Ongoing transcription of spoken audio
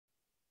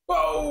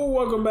Whoa,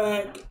 welcome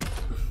back.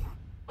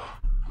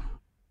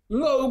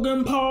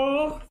 Logan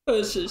Paul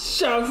versus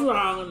Seth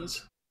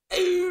Rollins.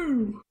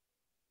 Ooh.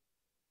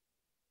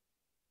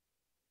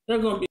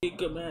 That's gonna be a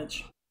good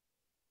match.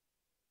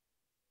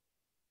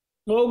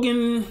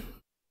 Logan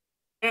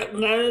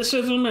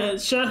athleticism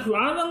and Seth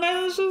Rollins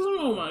athleticism?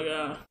 Oh my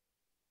god.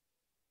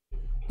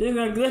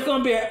 There's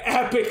gonna be an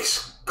epic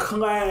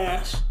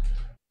clash.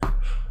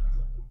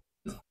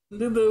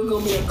 There's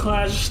gonna be a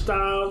clash of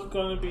styles. It's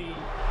gonna be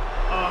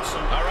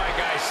awesome. All right,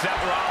 guys,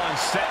 Seth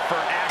Rollins set for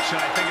action.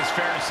 I think it's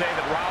fair to say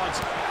that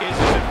Rollins is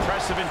as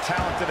impressive and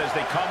talented as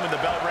they come when the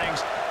bell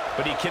rings,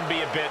 but he can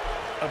be a bit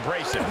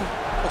abrasive.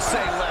 Well,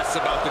 say less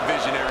about the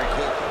visionary,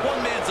 Cole.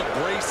 One man's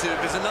abrasive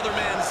is another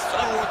man's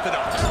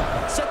unorthodox.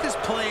 Seth is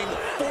playing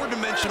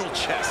four-dimensional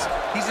chess.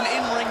 He's an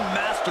in-ring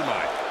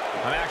mastermind.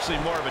 I'm actually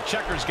more of a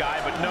checkers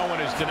guy, but no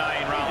one is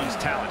denying Rollins'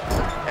 talent.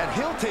 And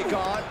he'll take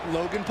on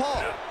Logan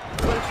Paul.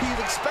 But if he's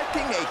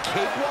expecting a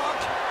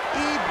cakewalk,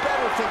 he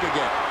better think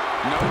again.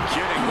 No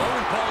kidding.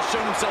 Logan Paul's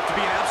shown himself to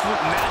be an absolute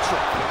natural.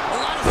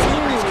 A lot of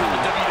celebrities come to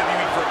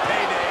WWE for a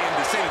payday and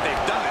to say that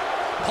they've done it.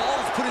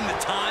 Paul's put in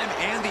the time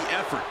and the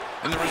effort,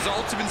 and the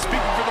results have been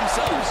speaking for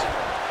themselves.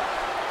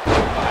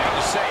 I hate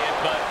to say it,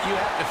 but you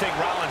have to think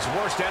Rollins'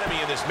 worst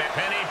enemy in this match.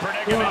 Penny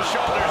predicament,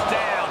 shoulders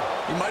down.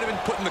 He might have been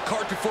putting the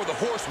cart before the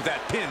horse with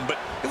that pin, but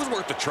it was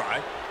worth a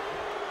try.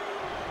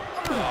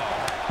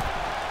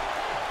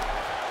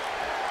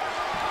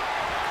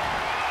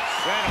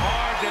 Sent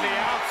hard to the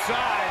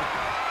outside.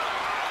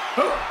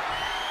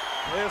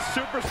 This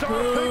superstar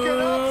picking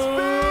up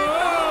speed.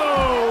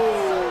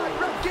 Oh!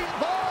 Wrecking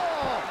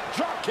ball.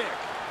 Drop kick.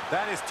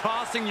 That is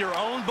tossing your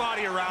own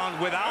body around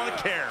without a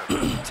care.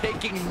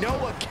 Taking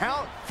no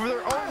account for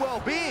their own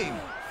well-being.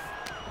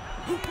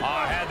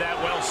 I had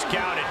that well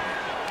scouted.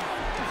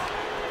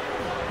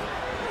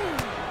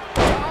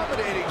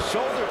 Dominating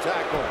shoulder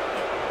tackle.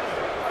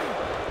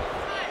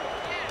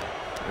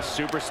 The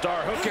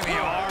superstar hook in the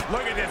arm.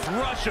 Look at this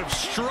rush of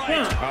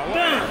strikes. What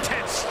an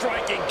intense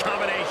striking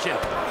combination.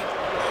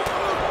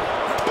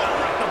 Boom,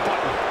 right the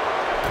button.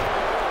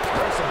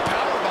 There's some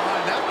power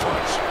behind that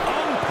punch.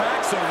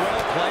 Unpacks a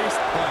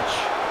well-placed punch.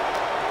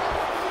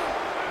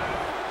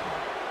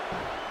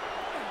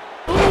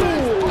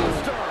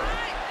 Buster.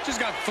 Just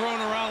got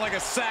thrown around like a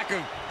sack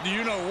of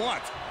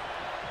you-know-what.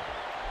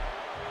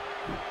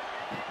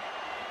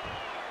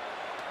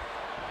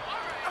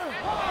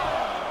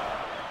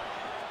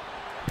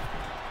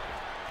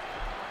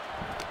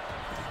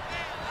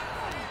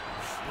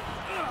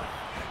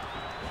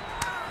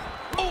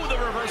 Oh, the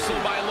reversal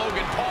by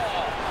Logan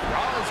Paul.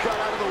 Rollins got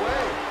out of the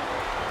way.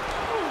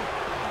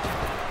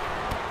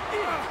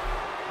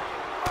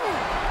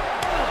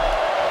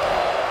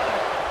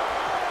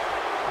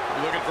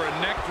 Looking for a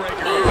neck breaker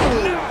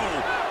here. No!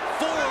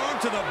 Forearm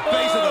to the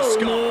base of the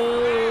skull.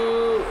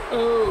 No.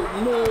 Oh,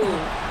 no.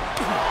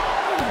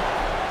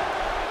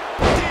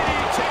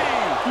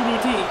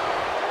 DDT.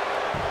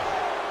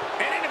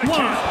 And into the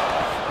count.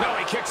 No,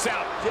 he kicks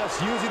out.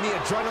 Just using the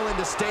adrenaline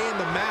to stay in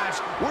the match.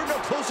 We're no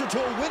closer to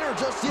a winner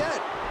just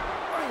yet.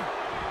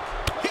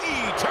 He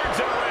turns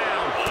it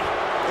around.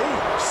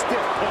 Ooh,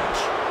 stiff punch.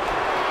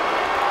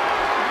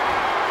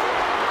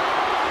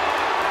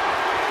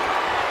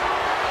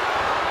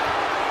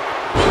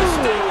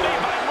 Step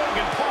made by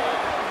Logan Paul.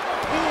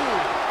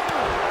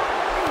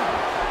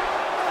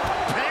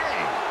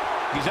 Bang!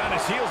 He's on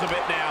his heels a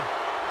bit now.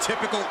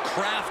 Typical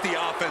crafty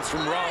offense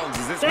from Rollins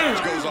as this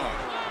match goes on.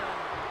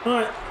 All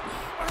right.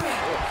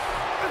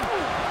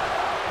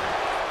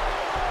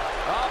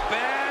 Up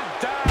and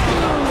down.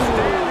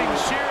 Standing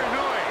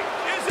Shiranui.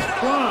 Is it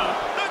up?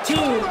 1, 2.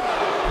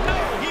 No,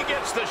 he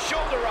gets the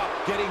shoulder up.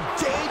 Getting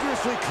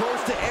dangerously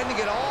close to ending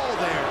it all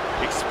there.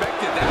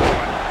 Expected that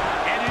one.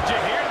 And did you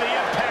hear the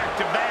impact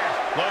of that?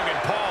 Logan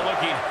Paul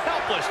looking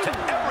helpless to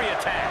every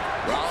attack.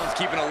 Rollins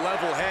keeping a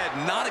level head,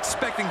 not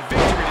expecting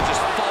victory to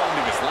just fall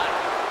into his lap.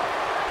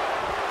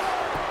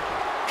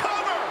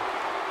 Cover!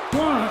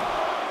 1.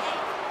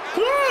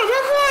 Come on,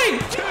 referee!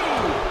 2.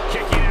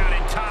 Kicking out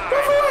in time.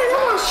 Referee,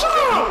 come on, shut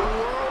How in up! the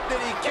world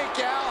did he kick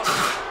out?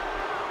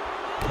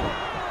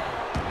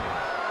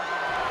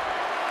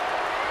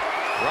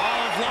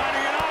 Rollins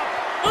lining it up.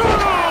 Oh!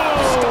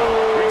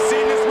 We've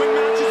seen this win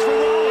matches for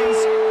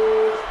Rollins.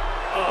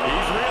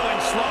 He's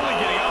reeling, slowly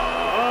getting up.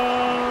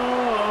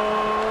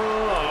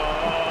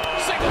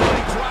 Single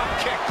leg drop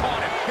kick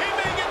caught him. He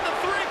may get the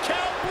 3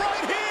 count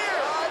right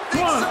here. I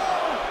think 1, so.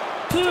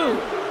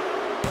 2,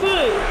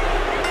 3.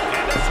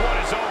 And this one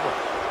is over.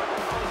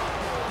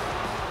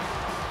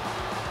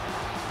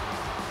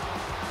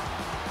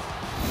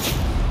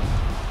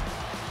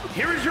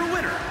 Here is your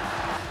winner,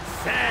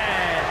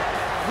 Seth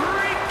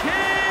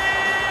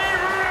freaking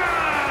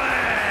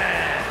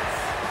Rollins.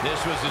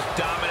 This was as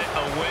dominant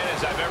a win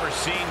as I've ever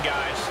seen,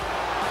 guys.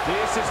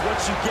 This is what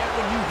you get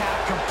when you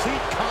have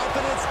complete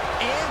confidence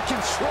and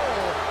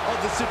control of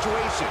the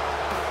situation.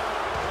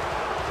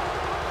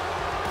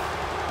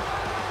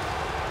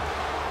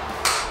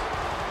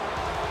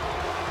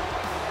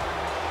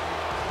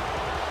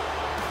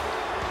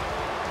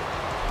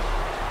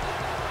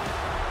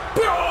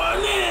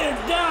 Throwing it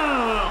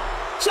down.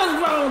 Seth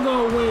Rollins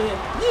gonna win.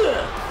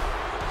 Yeah.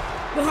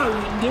 That's how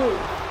you do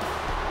it.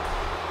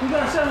 You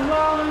got Seth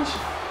Rollins?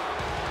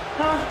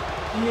 Huh?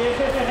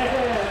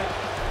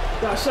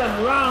 Yeah. Got Seth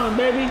Rollins,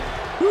 baby.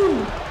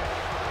 Woo.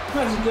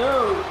 Let's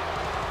go.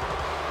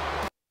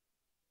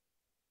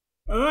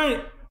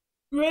 Alright.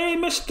 Rey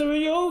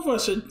Mysterio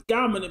versus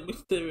Dominic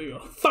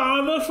Mysterio.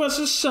 Father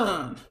versus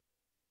son.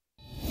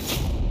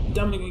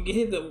 Dominic gonna get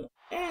his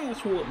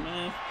ass whooped,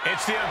 man.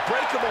 It's the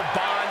unbreakable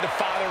bond of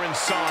father and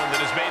son that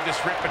has made this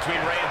rift between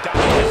Rey and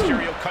Dominic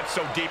Mysterio cut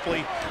so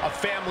deeply. A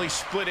family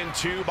split in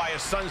two by a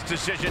son's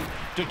decision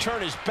to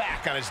turn his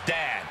back on his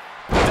dad.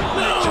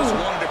 Dominic just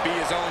wanted to be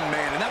his own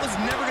man, and that was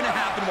never going to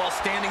happen while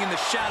standing in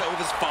the shadow of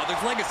his father's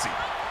legacy.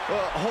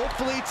 Well,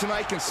 hopefully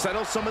tonight can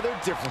settle some of their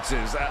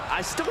differences.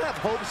 I still have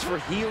hopes for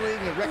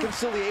healing and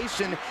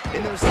reconciliation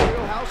in the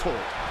Mysterio household.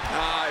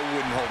 I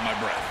wouldn't hold my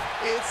breath.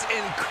 It's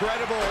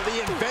incredible,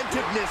 the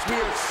inventiveness we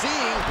are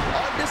seeing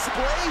on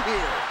display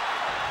here.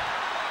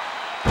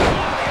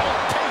 The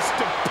old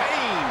taste of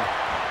pain.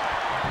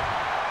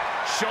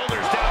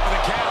 Shoulders down for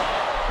the count.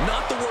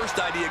 Not the worst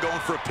idea going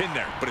for a pin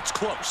there, but it's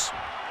close.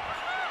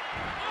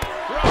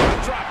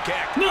 Drop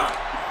kick. No.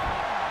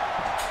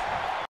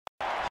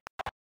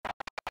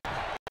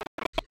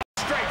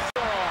 Straight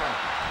forearm.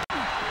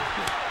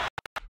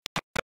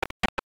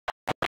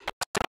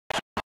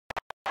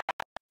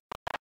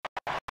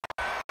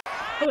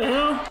 What the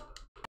hell?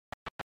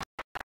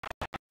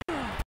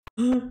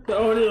 The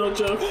audio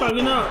just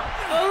fucking up.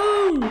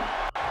 Oh!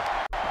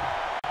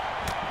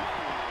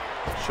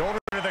 Shoulder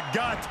to the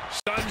gut.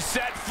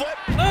 Sunset flip.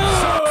 Oh!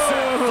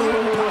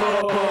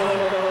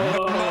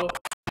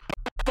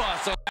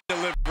 Boss on that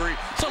delivery.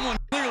 Someone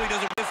clearly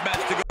doesn't want this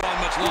match to go on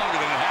much longer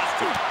than it has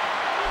to.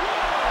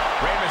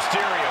 Rey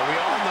Mysterio, we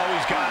all know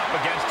he's gone up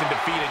against and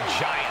defeated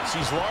giants.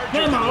 He's larger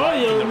Man, than my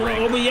life audio, in the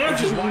ring, OBS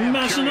which is is why I'm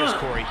messing curious,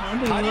 up. Corey. I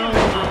think How do you wrong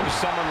make now. room for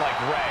someone like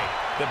Rey,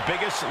 the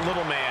biggest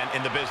little man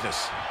in the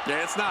business? Yeah,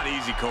 it's not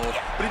easy, Cole.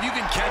 But if you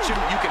can catch him,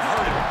 you can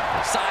hurt him.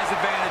 Size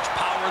advantage,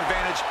 power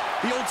advantage.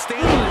 The old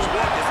standard is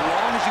what? As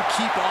long as you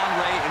keep on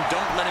Rey and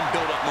don't let him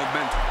build up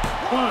momentum.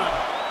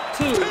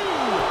 1, 2.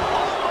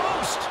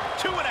 Almost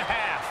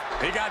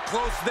 2.5. He got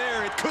close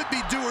there. It could be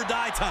do or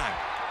die time.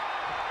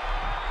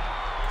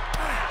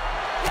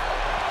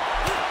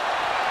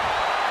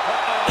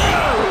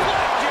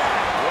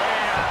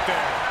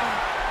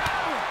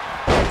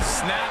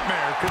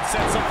 Snapmare could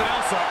set something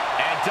else up.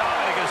 And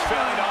Dominic is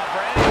failing to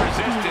offer any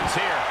resistance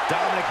here.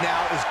 Dominic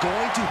now is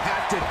going to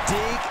have to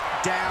dig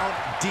down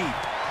deep.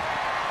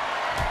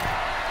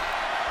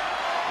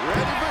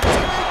 Ready for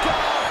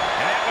takeoff.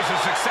 And that was a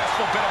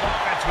successful bit of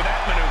offense with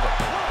that maneuver.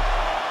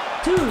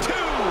 2.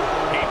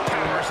 He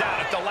powers out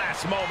at the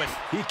last moment.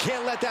 He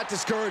can't let that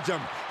discourage him.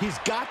 He's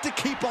got to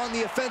keep on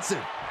the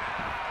offensive.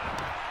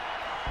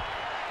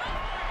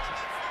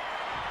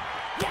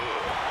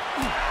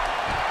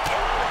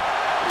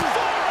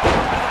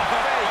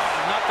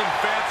 Nothing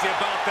fancy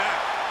about that.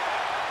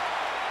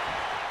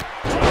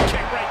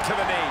 Kick right to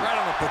the knee. Right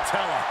on the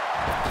patella.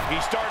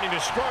 He's starting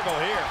to struggle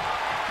here.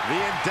 The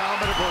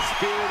indomitable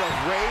spirit of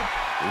Rey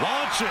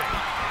Launching.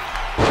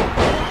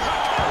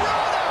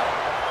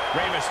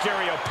 Rey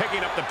Mysterio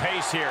picking up the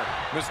pace here.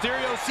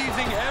 Mysterio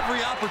seizing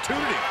every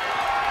opportunity.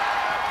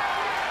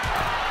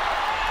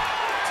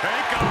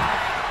 Take off.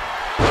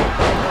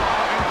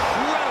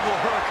 Incredible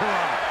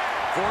hurricane.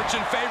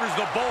 Fortune favors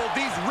the bold.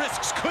 These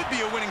risks could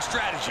be a winning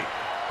strategy.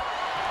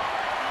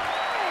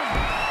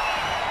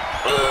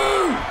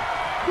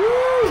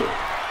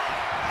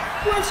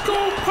 Let's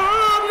go,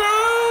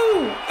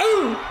 Pablo!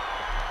 Ooh!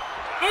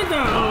 I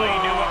know. Oh, he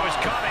knew what was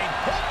coming.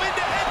 Hoping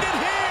to end it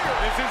here.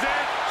 This is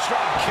it.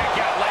 Strong kick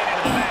out late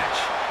into the match.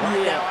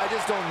 right now. I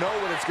just don't know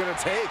what it's going to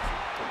take.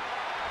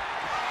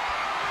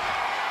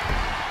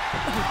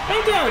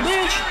 Ain't that,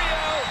 bitch?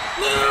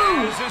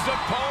 No! Has his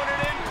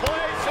opponent in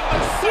place on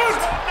a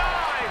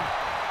 619.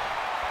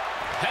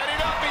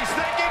 Heading up, he's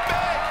thinking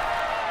big.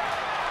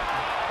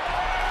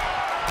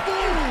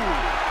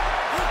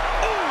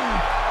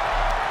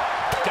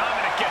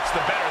 Dominic gets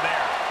the better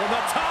there. From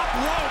the top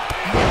rope.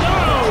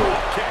 No!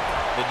 Kick.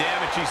 The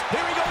damage here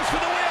he goes for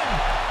the win.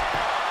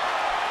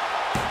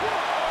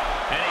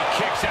 And he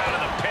kicks out of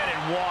the pin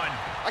and one.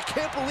 I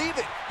can't believe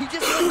it. He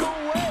just let go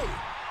away.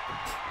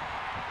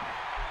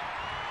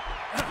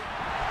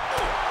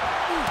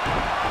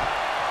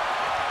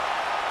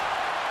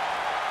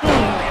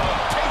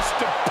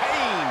 Taste of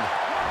pain.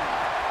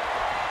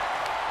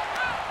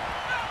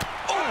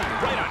 Oh,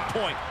 right on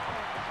point.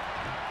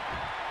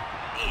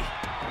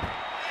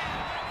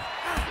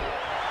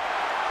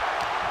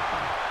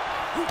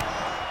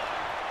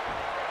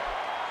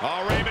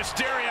 Oh, Rey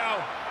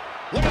Mysterio.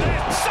 Look at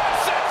that.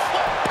 Sunset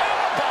flip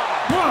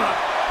powerbomb.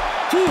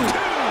 1, 2.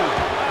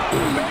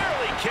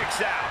 Barely kicks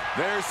out.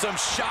 There's some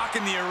shock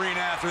in the arena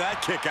after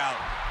that kick out.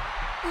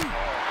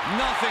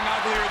 Nothing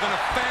uglier than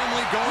a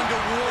family going to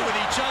war with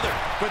each other.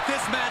 But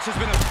this match has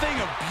been a thing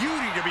of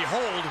beauty to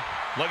behold.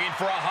 Looking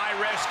for a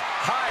high-risk,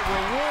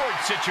 high-reward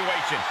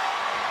situation.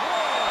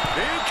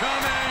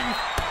 Incoming!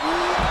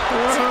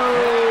 Oh,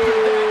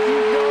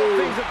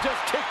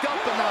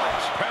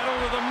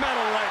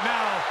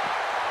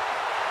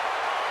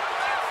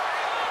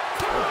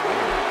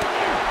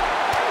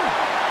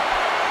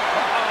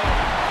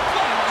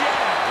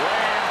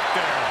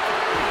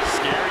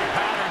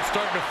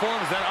 starting to form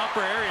as that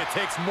upper area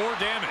takes more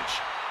damage.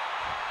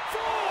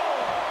 4.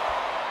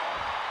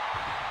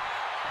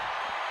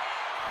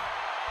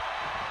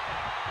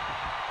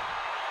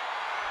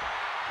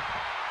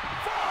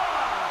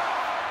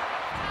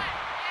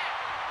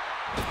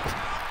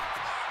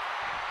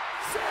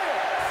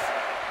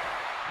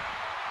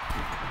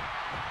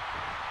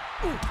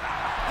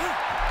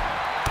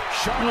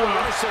 Sharp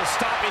reversal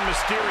stopping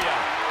Mysterio.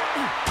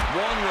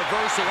 One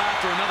reversal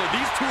after another.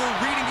 These two are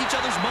reading each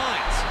other's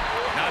minds.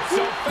 Not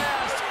so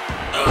fast.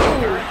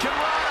 Hurricane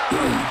Rana.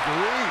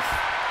 Grief.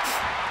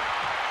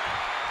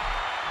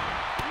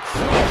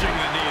 Crushing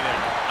the knee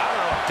there. I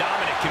don't know if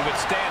Dominic can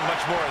withstand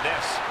much more of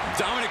this.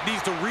 Dominic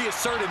needs to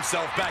reassert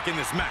himself back in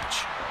this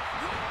match.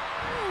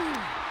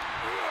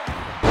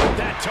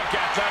 That took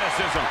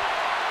athleticism.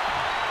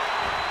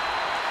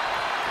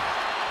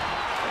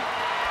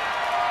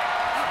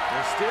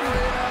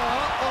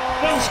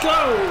 Let's go.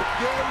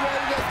 Get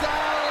ready to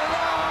dial it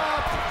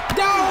up.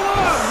 Dial it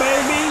up,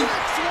 baby.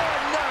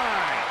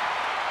 619.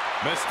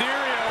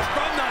 Mysterio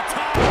from the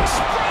top.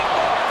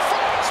 Springboard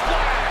frog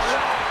splash.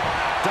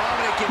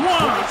 Dominic in 1,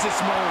 crisis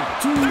mode.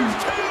 2.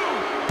 There's 2.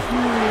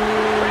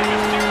 Rey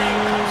Mysterio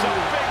comes up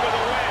big with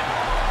a win.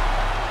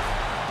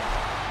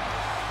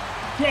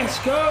 Let's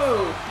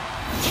go.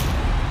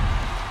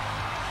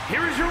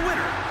 Here is your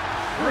winner,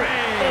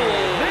 Rey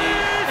Hey.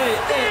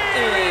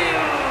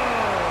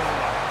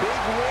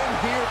 Big win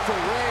here for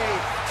Rey,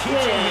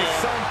 teaching his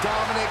son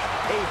Dominic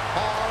a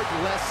hard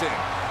lesson.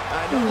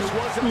 I know this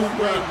wasn't what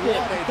Rey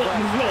wanted, but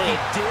he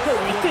did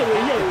what he had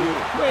to do.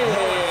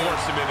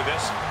 Forced him into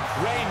this.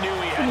 Rey knew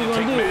he had to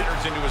take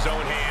matters into his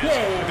own hands.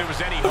 If there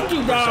was any hope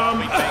of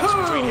resolving things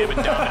between him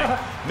and Dominic,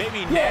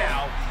 maybe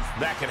now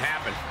that can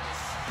happen.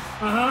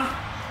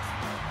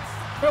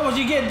 That's what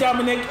you get,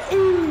 Dominic.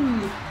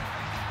 Ooh.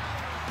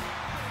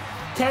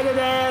 Tie that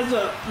ass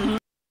up.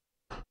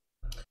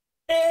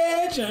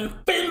 Edge and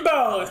Finn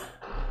Balor.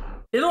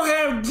 They don't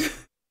have.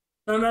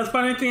 And that's the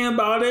funny thing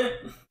about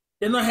it.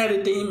 They don't have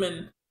a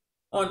demon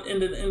in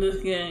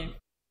this game.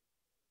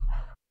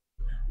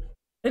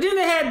 They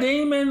didn't have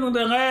demon on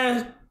the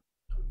last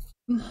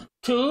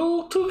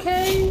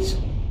 2Ks,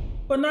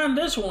 but not in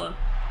this one.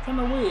 Kind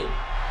of weird.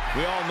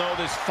 We all know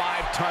this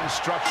 5-ton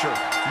structure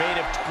made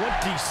of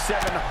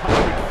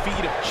 2,700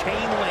 feet of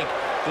chain link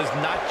does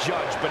not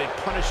judge, but it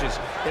punishes.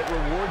 It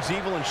rewards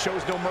evil and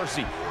shows no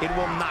mercy. It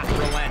will not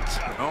relent.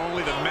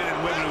 Only the men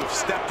and women who have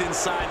stepped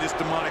inside this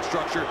demonic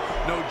structure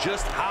know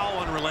just how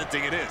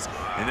unrelenting it is.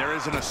 And there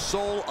isn't a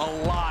soul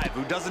alive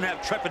who doesn't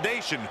have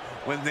trepidation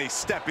when they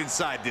step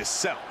inside this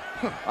cell.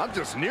 I'm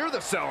just near the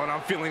cell and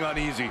I'm feeling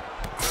uneasy.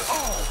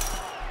 Oh!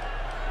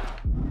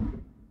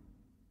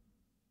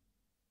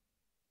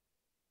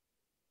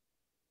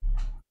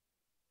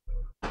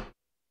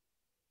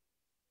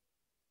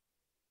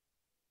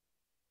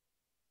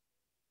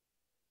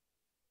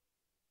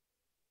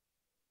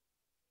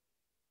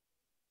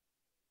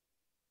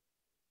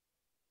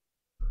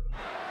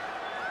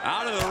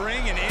 Out of the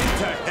ring and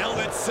into hell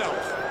itself.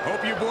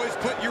 Hope you boys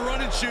put your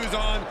running shoes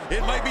on.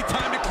 It might be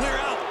time to clear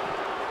out.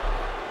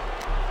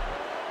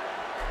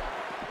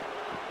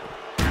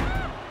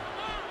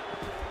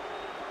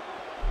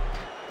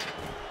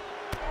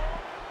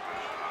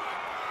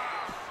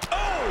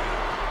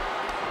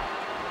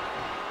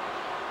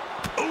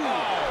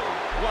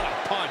 What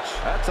a punch.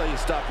 That's how you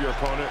stop your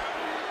opponent.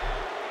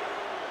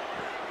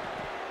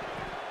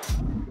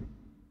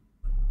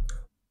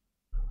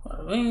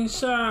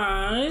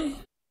 Inside.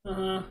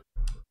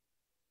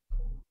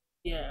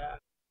 Yeah.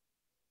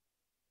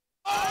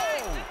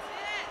 Oh!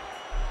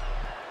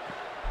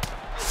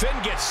 Finn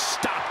gets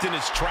stopped in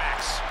his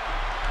tracks.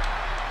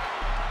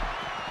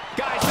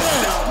 Guys,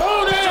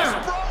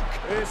 Just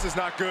broke. This is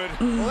not good.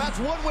 Well, that's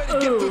one way to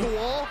get through the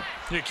wall.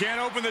 You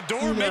can't open the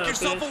door, No, make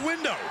yourself bitch. a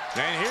window.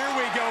 And here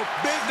we go.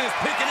 Business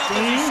picking up as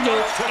he Bring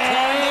the starts to climb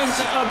the ass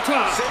cell. up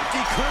top.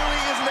 Safety clearly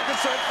isn't a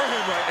concern for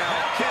him right now.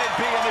 can it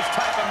be in this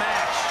type of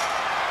match?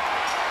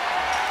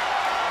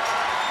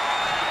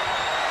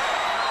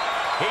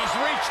 He's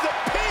reached the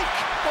peak.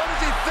 What is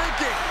he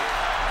thinking?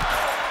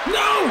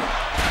 No!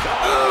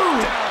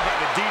 Down by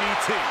the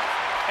DDT.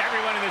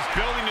 Everyone in this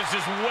building is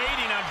just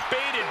waiting on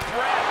bated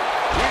breath.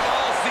 We've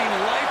all seen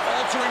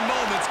life-altering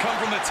moments come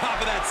from the top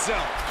of that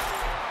cell.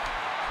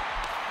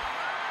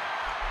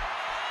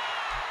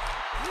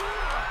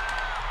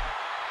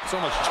 So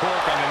much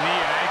torque on the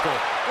knee and ankle.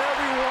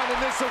 Everyone in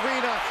this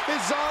arena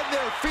is on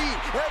their feet.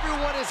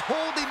 Everyone is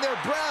holding their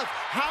breath.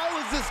 How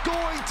is this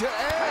going to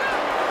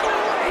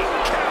end?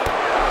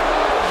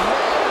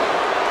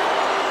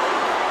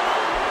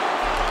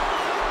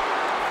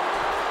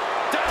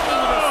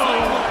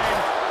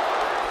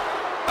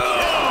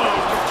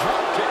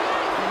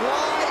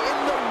 Why in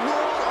the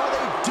world are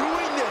they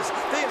doing this?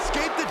 They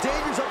escaped the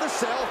dangers of the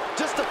cell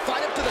just to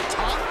fight up to the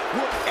top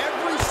where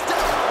every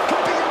step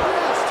could be a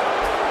risk.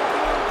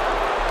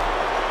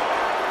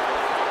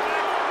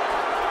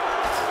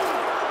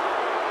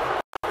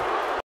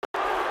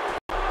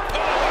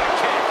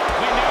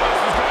 We knew this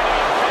was going to be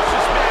a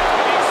vicious match,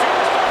 but these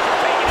superstars are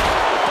taking it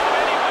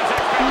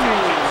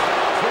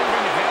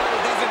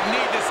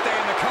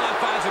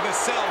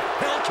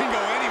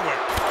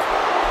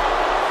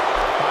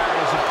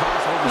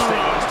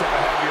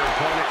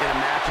in a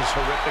match as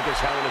horrific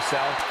as Hell in a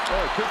Cell?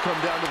 Oh, it could come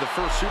down to the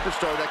first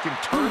superstar that can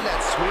turn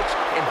that switch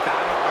and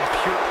battle on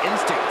pure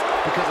instinct.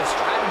 Because a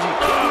strategy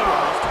can be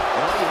lost,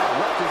 and all you have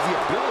left is the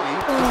ability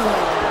to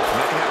fight. And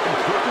that can happen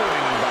quicker in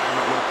an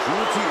environment where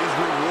cruelty is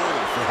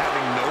rewarded for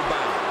having no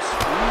bounds.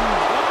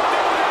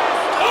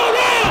 Oh,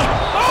 no!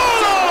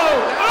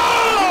 Oh!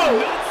 Oh!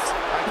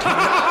 I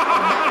cannot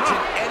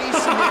imagine any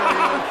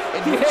scenario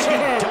in which he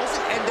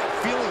doesn't end up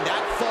feeling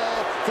that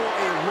fall for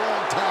a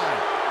long time.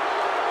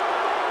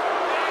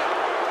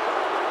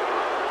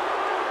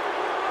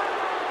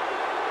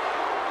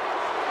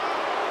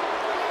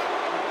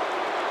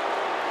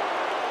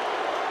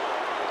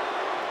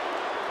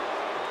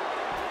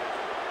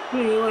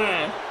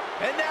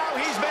 And now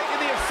he's making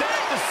the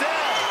ascent to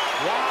Cell.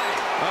 Why?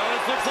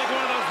 This looks like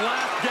one of those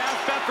last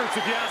gasp efforts,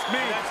 if you ask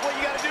me. That's what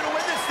you got to do to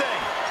win this thing.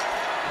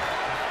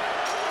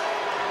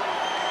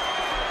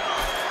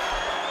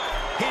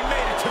 He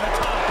made it to the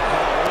top.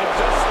 He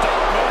just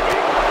stopped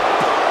moving.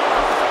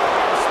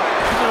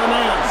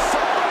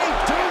 Somebody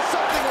do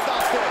something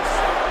about this.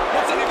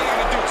 What's anybody going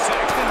to do,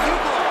 Saxton? You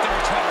go out there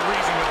and try to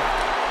reason with him.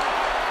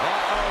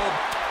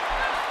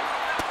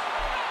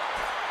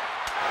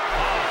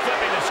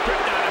 Flipping the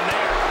script on him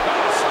there.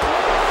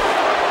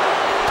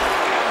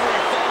 Every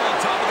fall on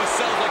top of the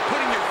cell is like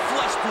putting your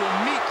flesh through a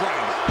meat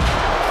grinder.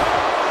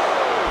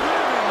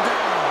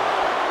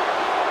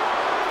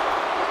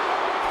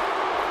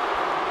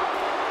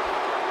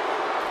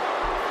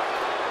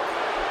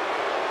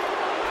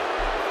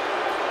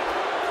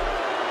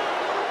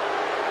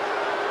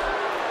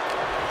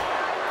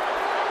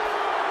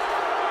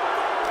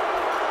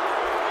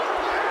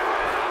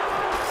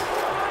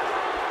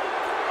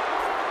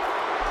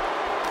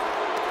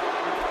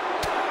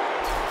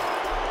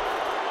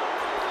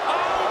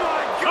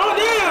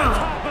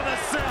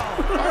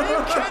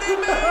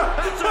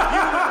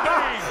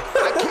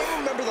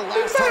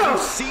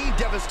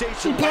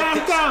 Devastation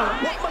like this.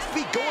 What must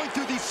be going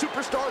through these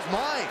superstars'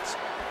 minds?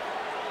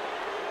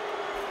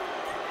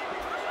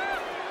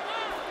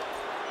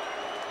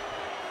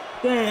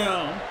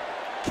 Damn.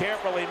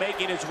 Carefully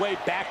making his way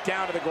back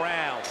down to the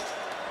ground.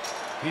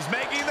 He's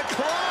making the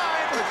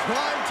climb. The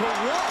climb to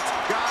what?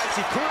 Guys,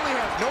 he clearly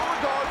has no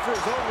regard for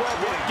his own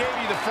well-being. What gave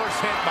you the first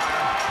hit,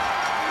 Byron?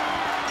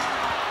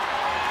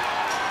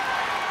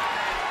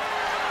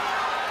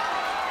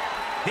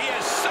 He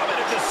has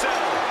summited the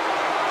Cell.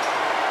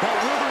 But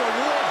will the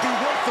reward be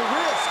worth the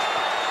risk?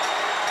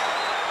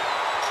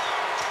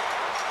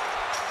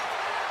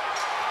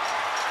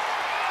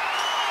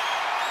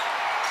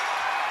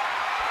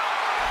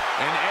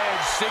 An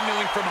Edge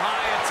signaling from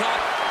high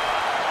atop.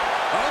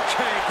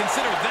 Okay,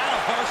 consider that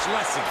a harsh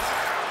lesson.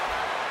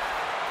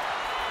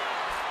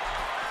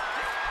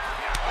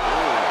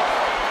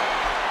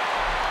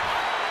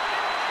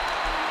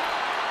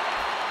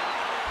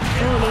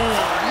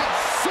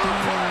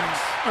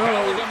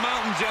 That was a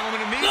mountain,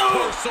 gentlemen, and these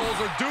poor souls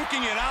are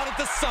duking it out at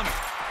the summit.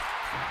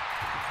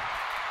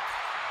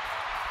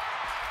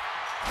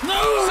 No!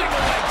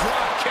 Single leg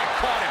drop kick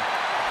caught him.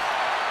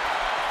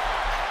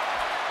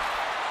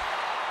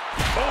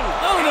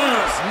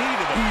 Knee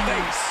to the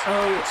face.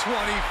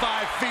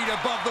 25 feet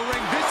above the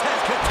ring. This has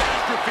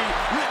catastrophe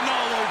written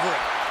all over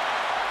it.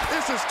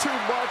 This is too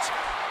much,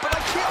 but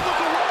I can't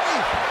look away.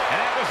 And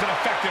that was an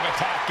effective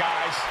attack,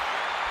 guys.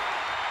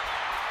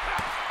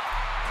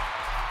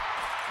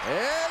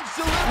 Edge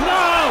delivery.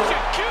 No!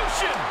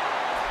 Execution.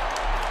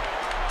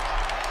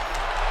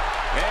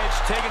 Edge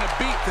taking a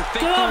beat to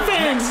think through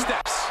his next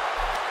steps.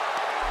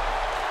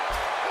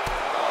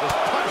 Just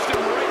punched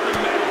him right in the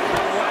middle.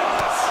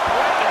 Relentless.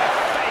 Right in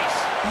the face.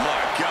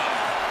 My God.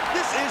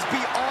 This is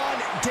beyond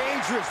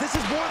dangerous. This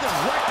is more than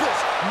reckless.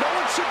 No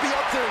one should be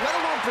up there, let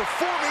alone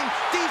performing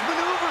these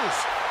maneuvers.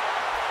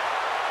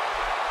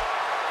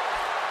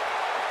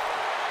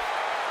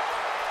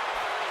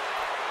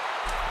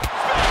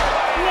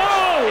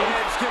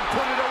 Edge can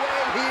put it away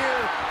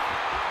here.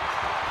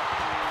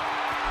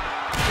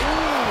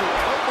 Ooh,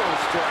 elbow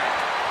strike.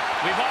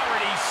 We've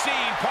already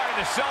seen part of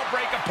the Cell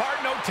break apart.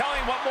 No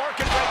telling what more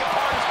can break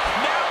apart.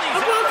 Now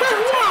these athletes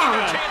are taking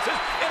their chances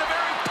in a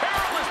very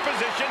perilous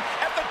position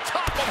at the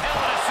top of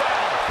Hell in a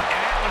Cell. And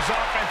Atlas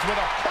offense with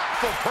a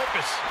hurtful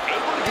purpose.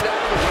 Able to get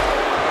out of the way.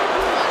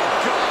 My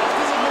God,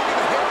 this is making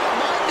the hair on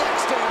my neck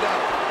stand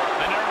up.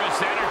 The nervous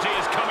energy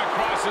has come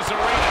across this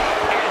arena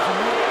as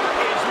war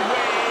is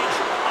waged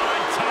on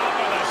top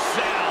of the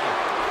Cell.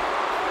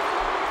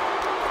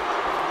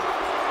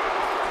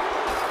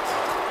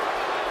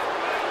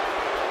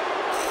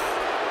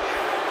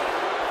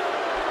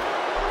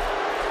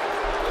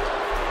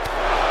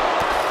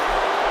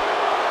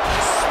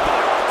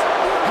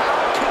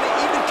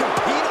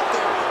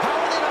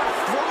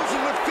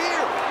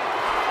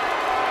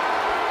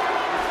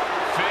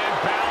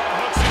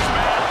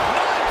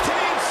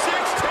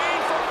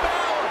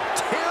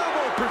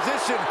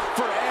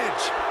 For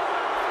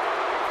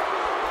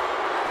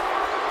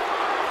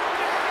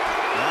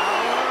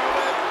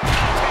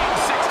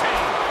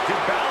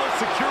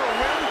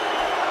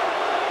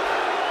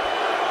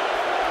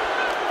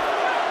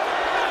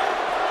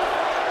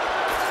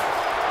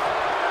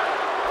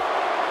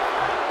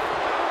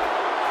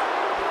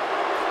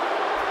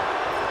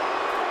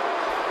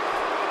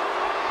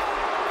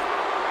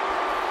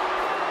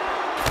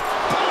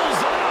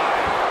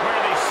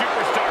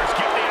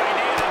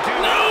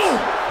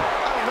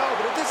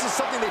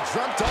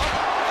dreamt up,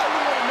 I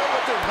wouldn't want to know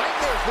what their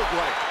nightmares look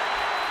like.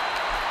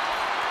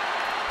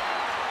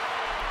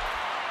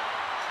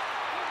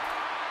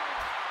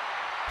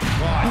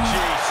 Oh,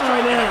 geez.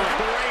 Right there.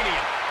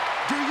 Cranium.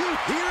 Do you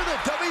hear the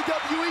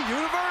WWE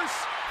Universe?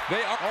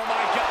 They are. Oh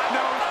my God,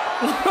 no.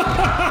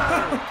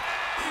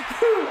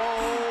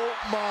 Oh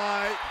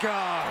my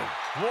God.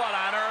 What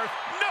on earth?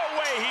 No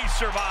way he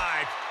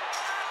survived.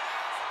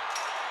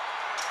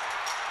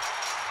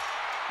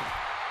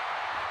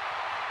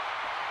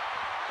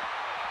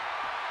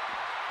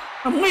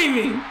 I'm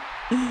leaving.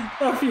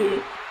 F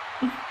you.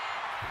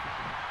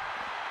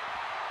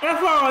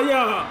 F all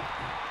y'all.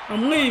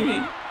 I'm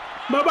leaving.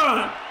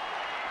 Bye-bye.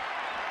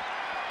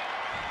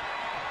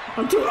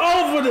 I'm too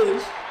old for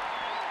this.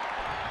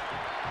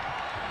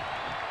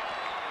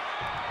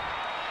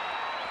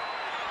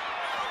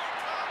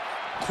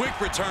 Quick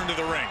return to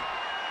the ring.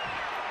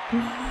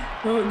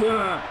 Oh,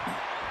 God.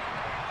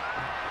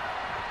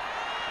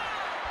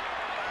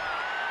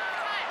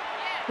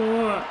 Come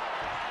on.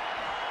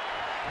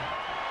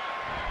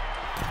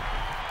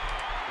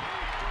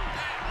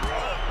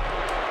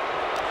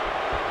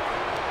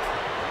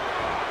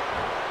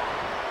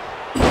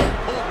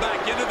 Pulled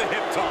back into the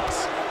hip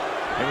toss.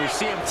 And we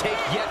see him take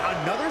yet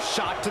another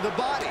shot to the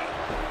body.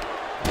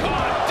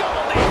 Oh,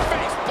 double knee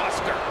face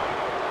buster.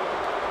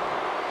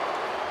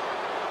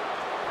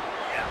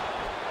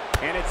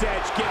 And it's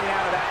Edge getting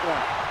out of that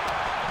one.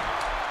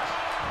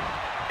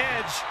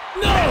 Edge.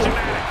 No! Magic.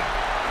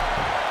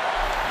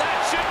 That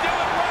should do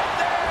it right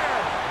there.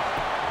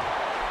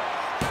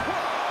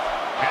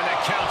 And the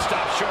count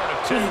stopped short of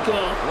 2. Let's go.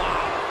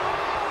 Wow.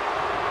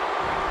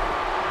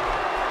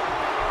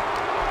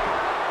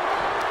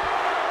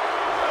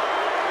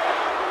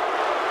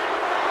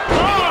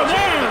 Oh,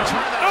 damn!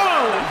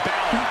 Oh!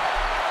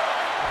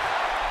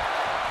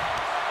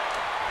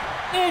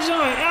 Edge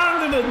on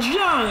out of the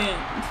Giant.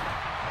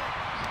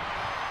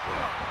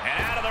 And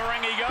out of the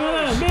ring he Come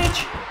on, goes. bitch.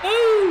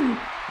 Ooh!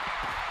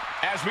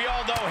 As we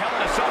all know, Hell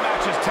in a Cell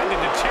matches tend to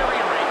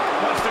deteriorate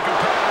once the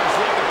competitors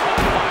leave the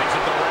confines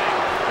of the ring.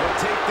 They'll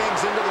take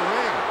things into the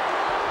ring.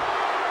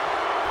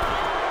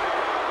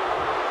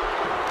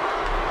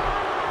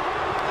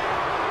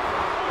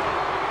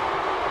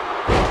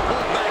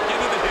 Pulled back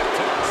into the hip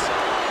toss.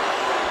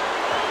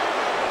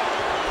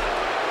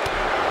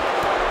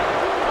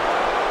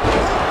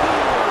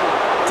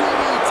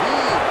 DDT.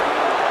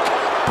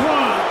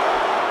 1,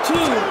 2.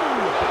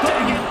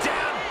 Digging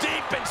down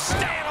deep and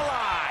staying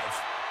alive.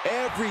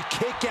 Every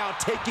kick out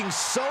taking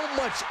so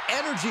much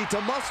energy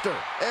to muster.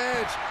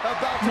 Edge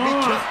about to be Come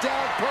on. kicked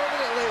down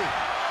permanently.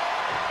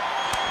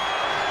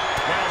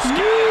 Well,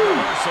 scary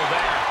reversal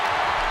there.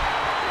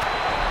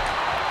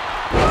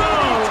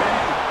 Oh!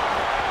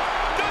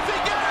 Does he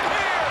get it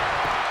here?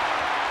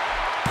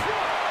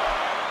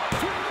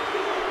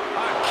 A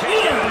kick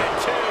Yeah. out at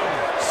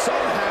 2.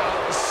 Somehow,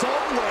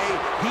 some way,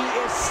 he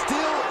is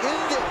still in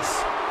this.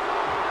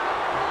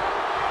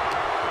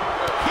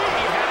 He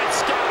had it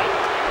scouted.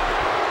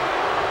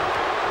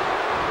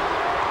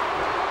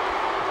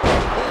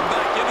 Pulled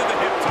back into the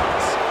hip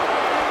toss.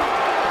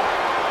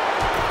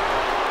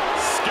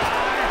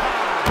 Sky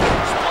high.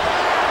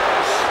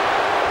 Splash.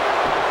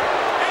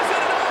 Is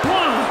it enough?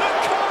 1,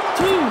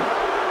 2,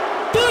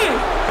 3.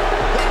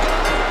 They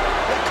got it.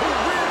 A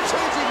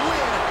career-changing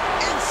win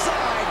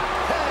inside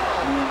Hell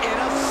in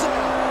a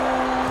Cell.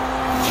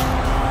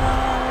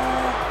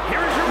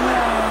 Here is your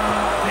winner,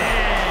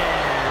 Finn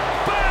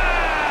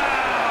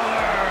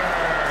Balor.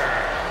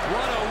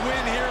 What a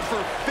win here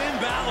for Finn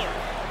Balor.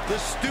 The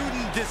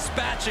student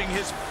dispatching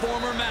his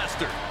former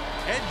master.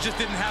 Edge just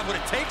didn't have what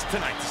it takes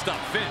tonight to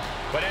stop Finn.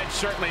 But Edge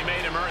certainly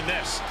made him earn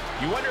this.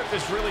 You wonder if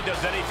this really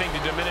does anything to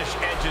diminish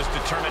Edge's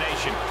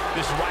determination.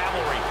 This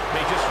rivalry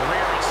may just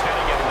rear its head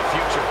again in the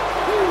future.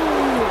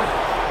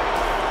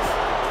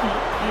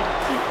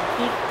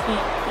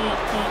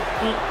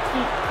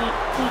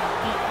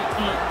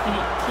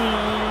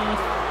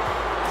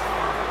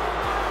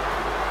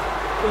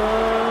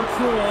 The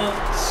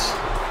Prince.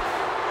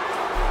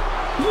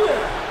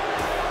 Yeah.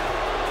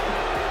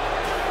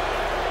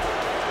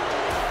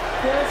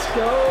 Let's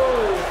go.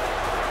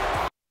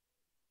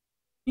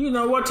 You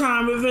know what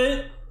time is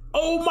it?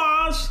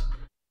 Homage.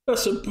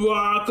 That's a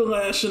Brock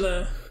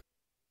Lesnar.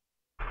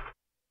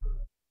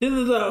 This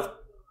is a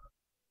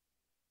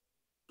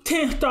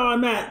 10-star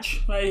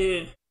match right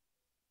here.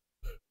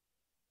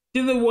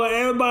 This is what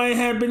everybody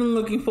had been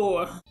looking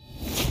for,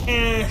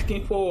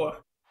 asking for.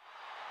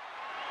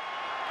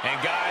 And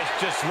guys,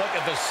 just look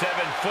at the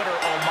 7-footer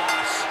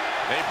Omos.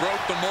 They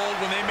broke the mold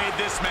when they made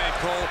this man,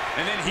 Cole,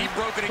 and then he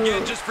broke it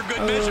again just for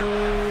good measure.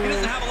 He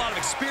doesn't have a lot of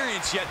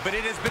experience yet, but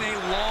it has been a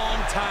long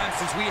time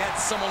since we had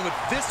someone with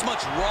this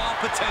much raw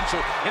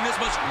potential and this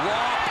much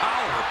raw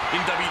power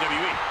in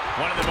WWE.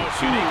 One of the most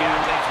unique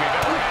athletes we've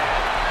ever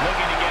had.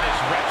 Looking to get his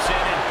reps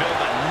in and build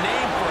a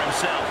name for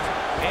himself.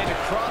 And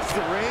across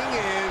the ring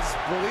is,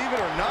 believe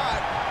it or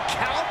not,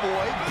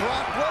 Cowboy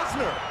Brock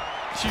Lesnar.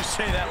 You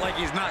say that like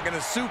he's not going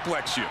to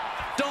suplex you.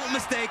 Don't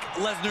mistake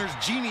Lesnar's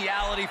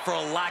geniality for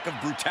a lack of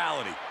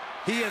brutality.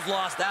 He has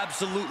lost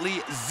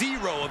absolutely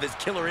zero of his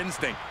killer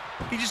instinct.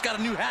 He just got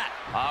a new hat.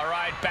 All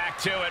right, back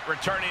to it,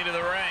 returning to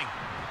the ring.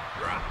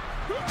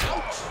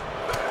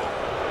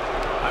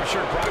 I'm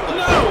sure Brock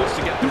wants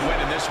to get the win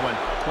in this one.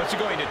 What's it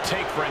going to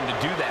take for him to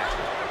do that?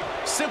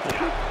 Simple.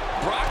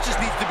 Brock just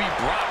needs to be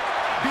Brock.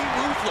 Be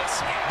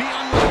ruthless. Be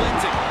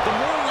unrelenting. The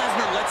more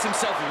Lesnar lets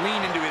himself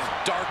lean into his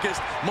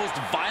darkest, most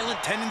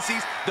violent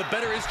tendencies, the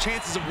better his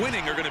chances of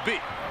winning are going to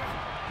be.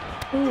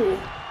 Ooh.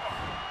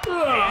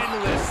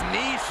 Endless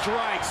knee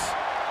strikes.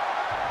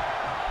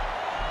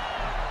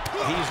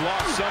 He's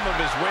lost some of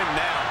his wind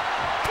now.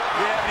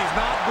 Yeah, but he's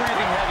not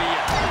breathing heavy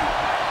yet.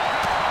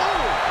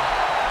 Oh,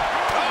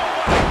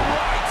 what a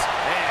right.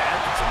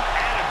 And some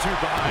attitude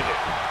behind it.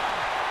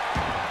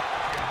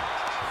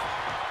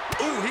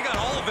 Ooh, he got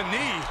all of the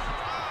knee.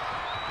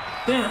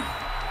 Damn.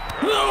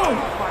 No! Oh,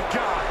 my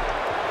God.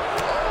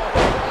 Oh,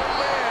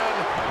 man.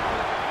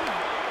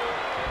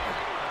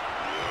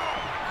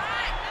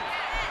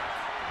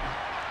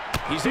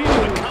 He's able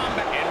to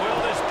combat, and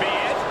will this be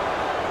it?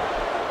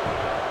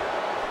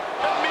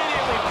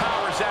 Immediately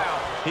powers out.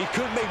 He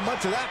couldn't make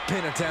much of that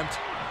pin attempt.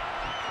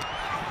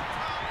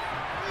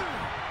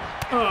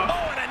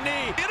 Oh, and a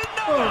knee. And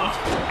another.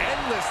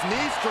 Endless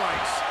knee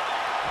strikes.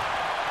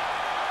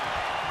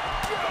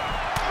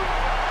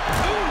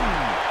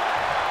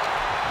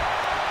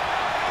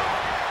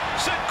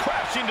 Sent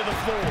crashing to the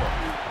floor.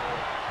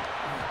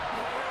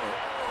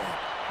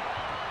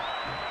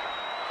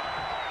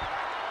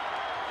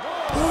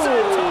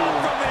 Senton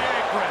from the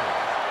apron.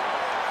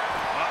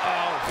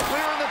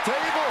 Clearing the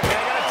table.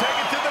 They're going to take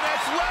it to the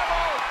next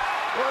level.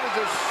 What is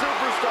this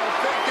superstar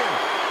thinking?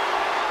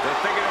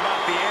 They're thinking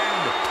about the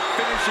end,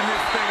 finishing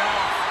this thing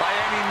off by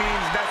any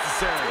means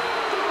necessary.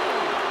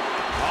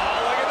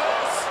 Oh, look at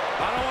this.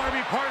 I don't want to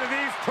be part of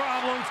these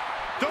problems.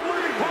 Don't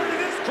want to be part of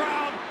this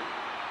crowd.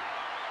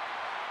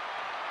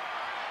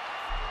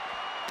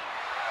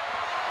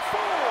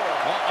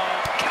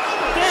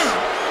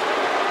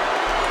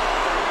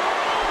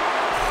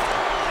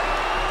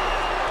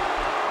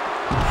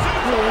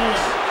 And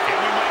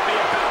we might be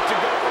about to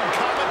go from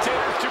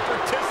commentators to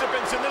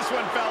participants in this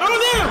one, fellas. Oh,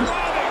 damn!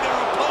 Grabbing their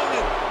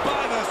opponent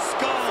by the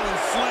skull and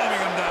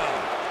slamming him down.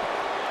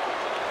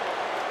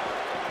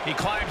 He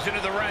climbs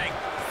into the ring.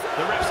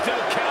 The ref still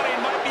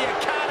counting. Might be a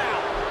count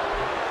out.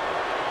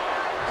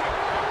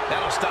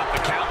 That'll stop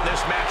the count.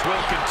 This match will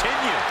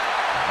continue.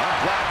 I'm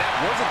glad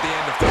that wasn't the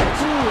end of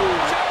things.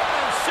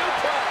 German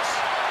suplex.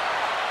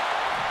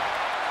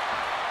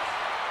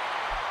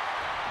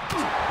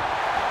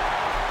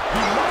 He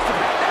must have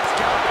had that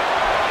scalpel.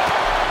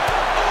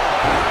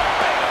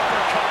 Big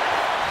uppercut.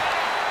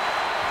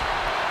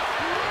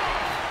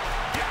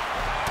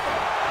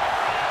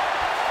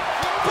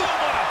 Boom,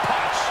 what a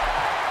punch.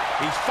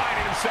 He's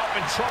finding himself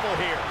in trouble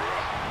here.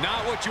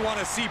 Not what you want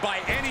to see by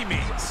any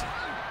means.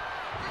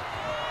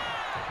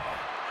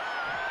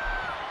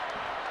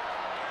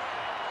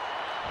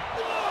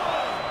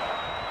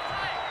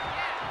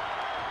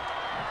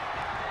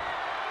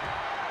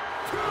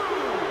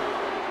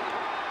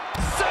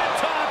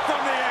 Senton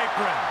from the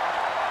apron.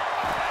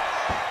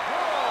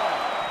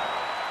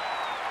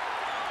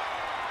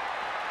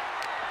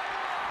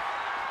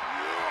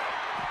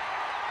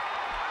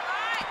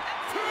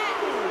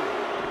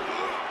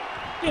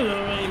 You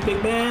know what I mean,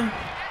 big man.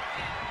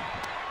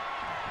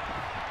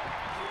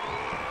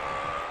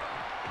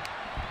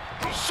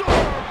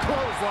 Sharp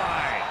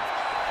clothesline.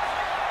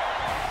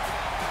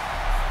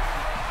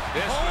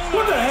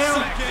 What the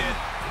hell?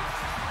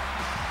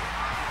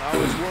 I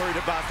was worried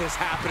about this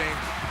happening.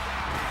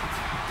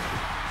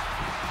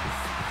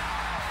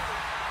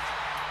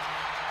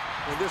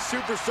 And this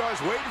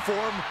superstar's waiting for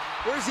him.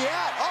 Where's he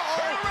at?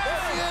 Uh-oh,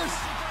 there he is.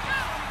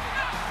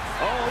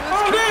 Oh, this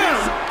could damn.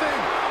 be something.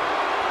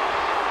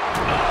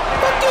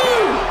 Fuck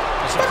you!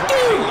 A Fuck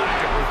surprising you!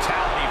 lack of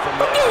brutality from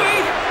Fuck you, Lesnar.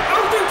 eh?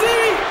 Austin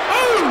Theory!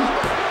 Oh!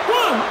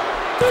 1,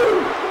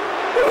 2,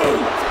 3!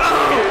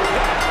 Oh!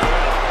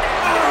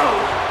 Oh!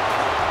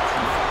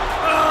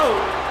 Oh!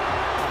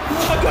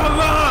 I got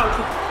robbed!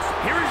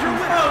 Here is your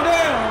winner. Oh,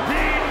 damn!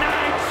 The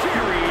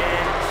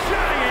Nigerian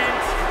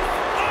Giant,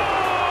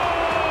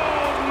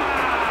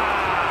 Omos.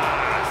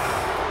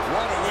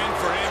 What a win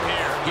for him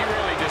here. He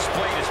really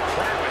displayed his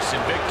prowess in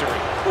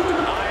victory.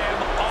 I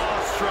am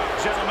awestruck,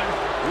 gentlemen.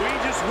 We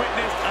just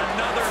witnessed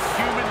another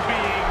human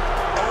being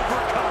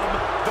overcome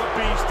the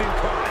beast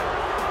incarnate.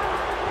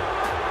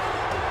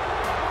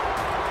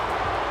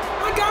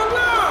 I got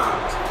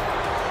robbed!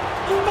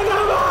 I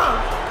got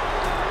robbed!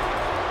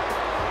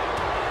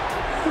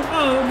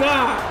 Oh,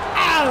 God!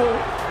 Ow!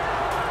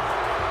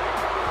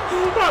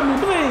 Help me,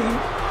 please!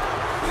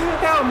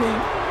 Help me!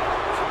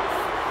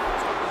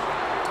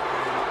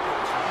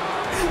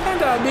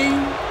 And I be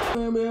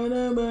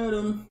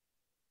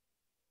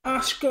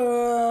Oscar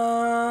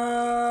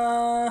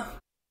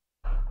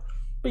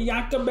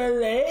Bianca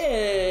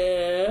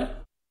Belair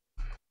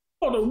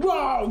for the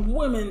Raw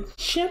Women's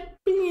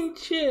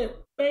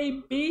Championship,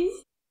 baby.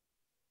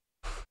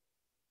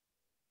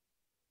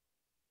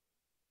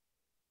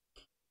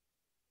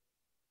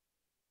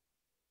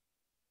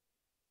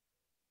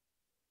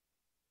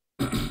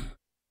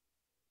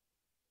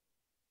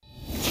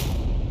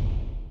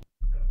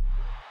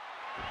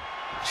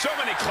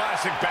 many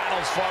classic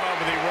battles fought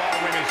over the Raw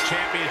Women's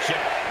Championship.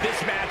 This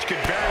match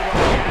could very well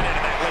be added to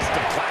that list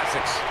of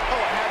classics.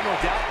 Oh, I have no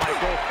doubt,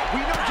 Michael.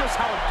 We know just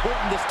how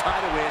important this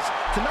title is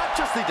to not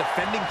just the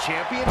defending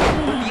champion,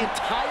 but the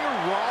entire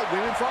Raw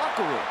Women's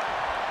locker room.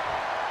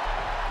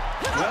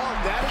 Well,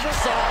 that is a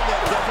sign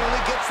that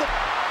definitely gets the...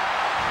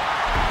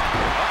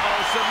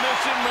 Uh-oh,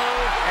 submission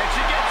move, and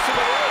she gets to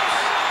the ropes.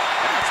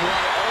 That's why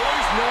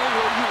always knowing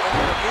where you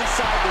are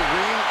inside the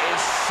ring is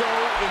so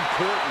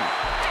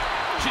important.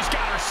 She's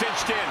got her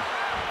cinched in.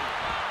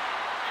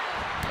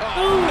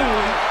 Oh,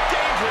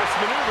 dangerous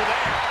maneuver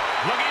there.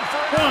 Looking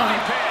for an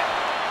early pin.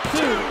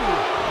 2.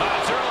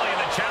 It's early, and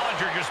the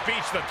challenger just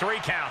beats the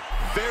 3 count.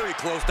 Very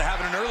close to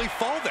having an early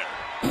fall there.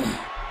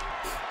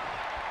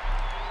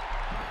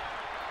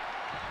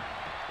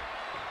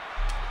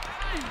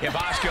 If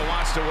Asuka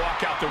wants to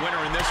walk out the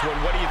winner in this one,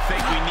 what do you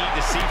think we need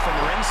to see from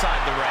her inside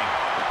the ring?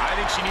 I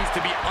think she needs to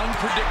be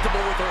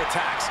unpredictable with her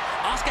attacks.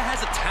 Asuka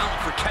has a talent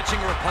for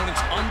catching her opponents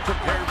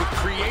unprepared with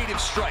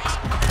creative strikes.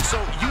 So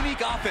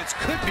unique offense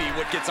could be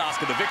what gets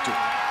Asuka the victory.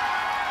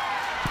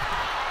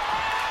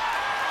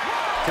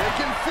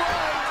 Taking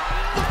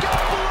flight. Look out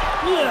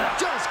below. Yeah.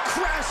 Just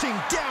crashing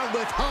down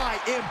with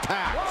high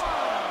impact.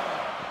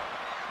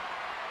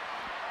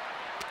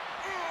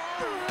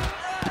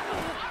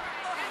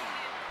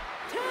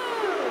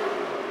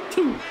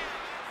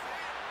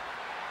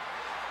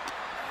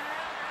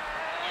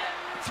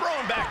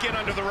 Thrown back in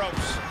under the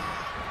ropes.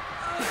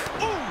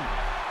 Ooh!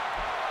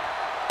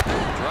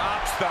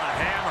 Drops the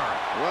hammer.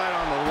 Right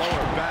on the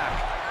lower back.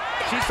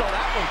 She saw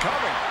that one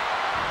coming.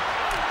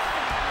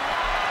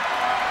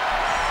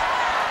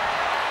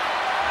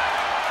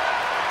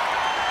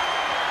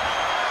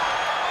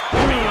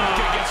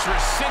 Bianca gets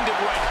rescinded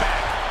right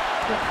back.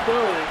 Let's go.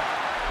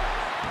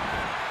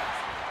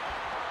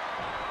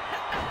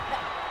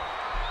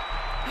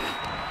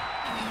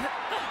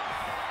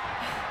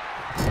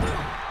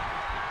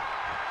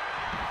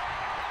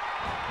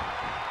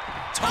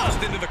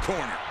 Tossed into the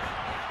corner.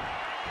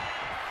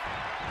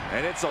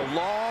 And it's a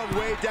long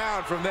way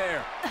down from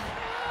there.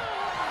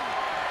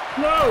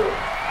 No.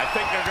 I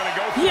think they're going to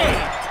go for it.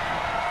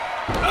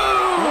 Yeah. Oh.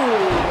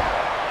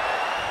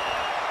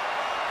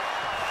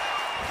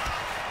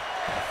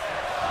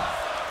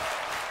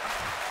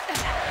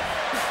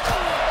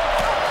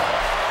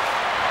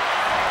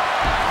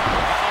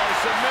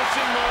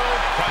 Submission move.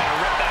 Trying to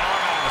rip that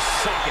arm out of the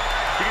socket.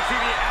 You can see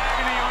the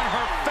agony on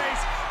her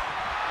face.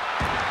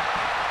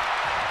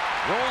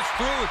 Rolls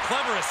through a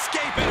clever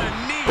escape and a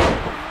knee.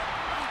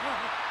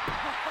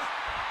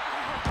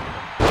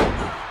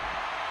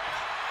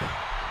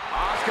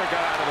 Asuka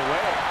got out of the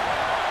way.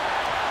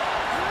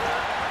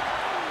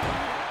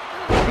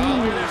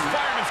 Oh, this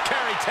fireman's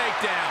carry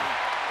takedown.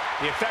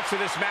 The effects of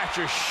this match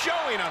are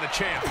showing on the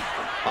champ.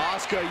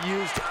 Asuka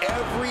used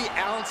every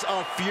ounce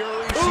of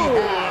fury she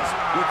has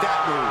with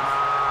that move.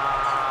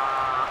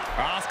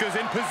 Asuka's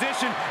in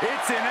position.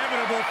 It's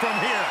inevitable from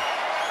here.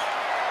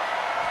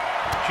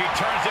 She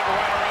turns it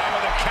right around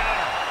with a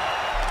counter.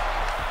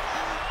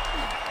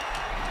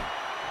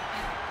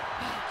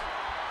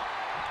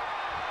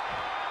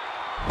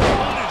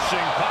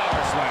 Punishing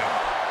power slam.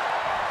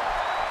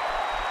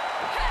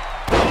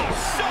 Oh,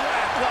 so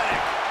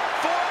athletic.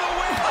 For the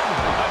win. A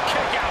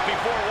kick out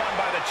before won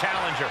by the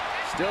challenger.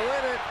 Still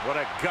in it. What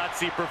a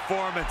gutsy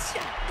performance.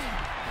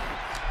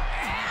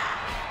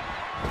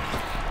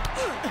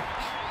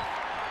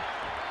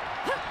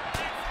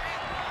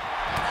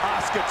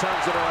 Asuka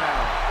turns it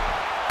around.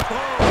 Oh,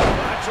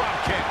 what a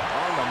drop kick.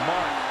 On the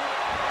mark.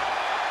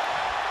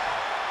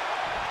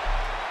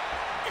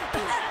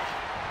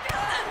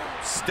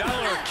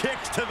 Stellar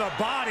kicks to the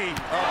body. A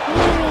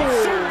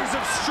series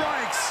of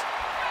strikes.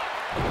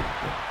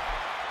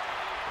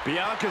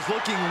 Bianca's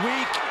looking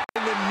weak.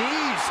 And the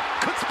knees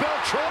could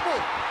spell trouble.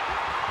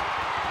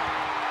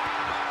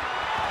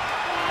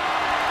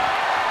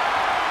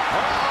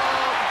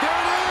 Oh, there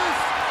it is.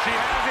 She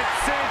has it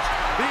cinched.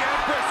 The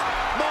Empress,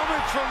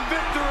 moments from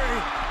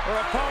victory. Her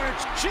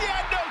opponents. She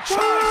had no choice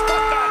but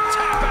to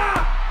tap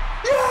out.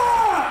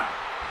 Yeah.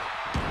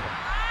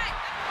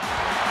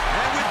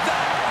 And with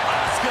that,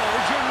 Asuka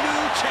is your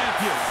new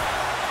champion.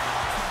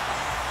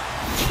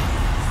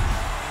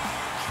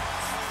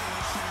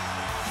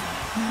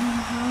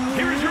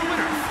 Here is your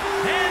winner,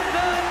 and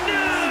the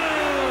new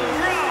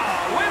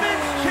Raw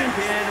Women's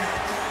Champion,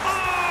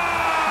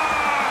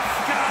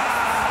 Asuka!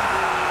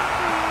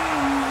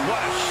 What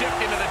a shift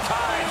into the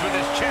tides with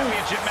this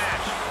championship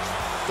match.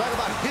 Talk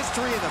about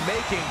history in the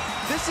making.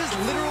 This is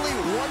literally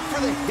one for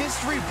the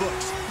history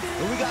books.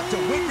 And we got to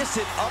witness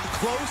it up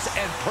close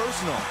and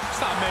personal.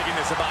 Stop making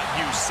this about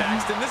you,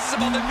 Saxton. This is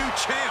about the new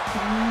champ.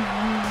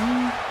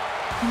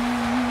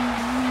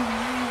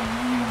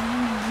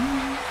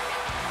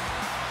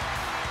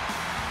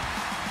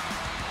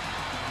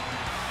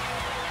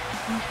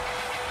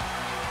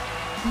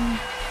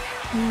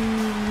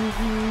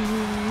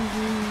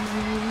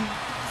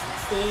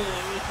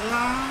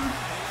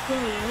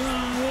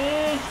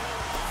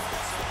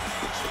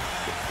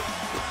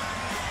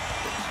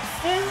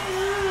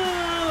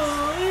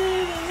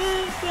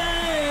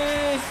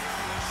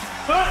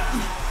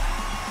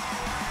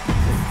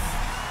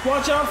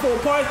 watch out for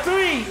part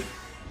 3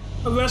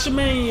 of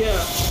WrestleMania.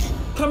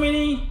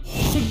 Coming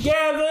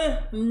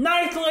together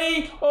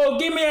nicely. Oh,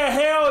 give me a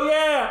hell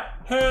yeah.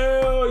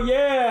 Hell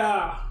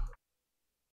yeah.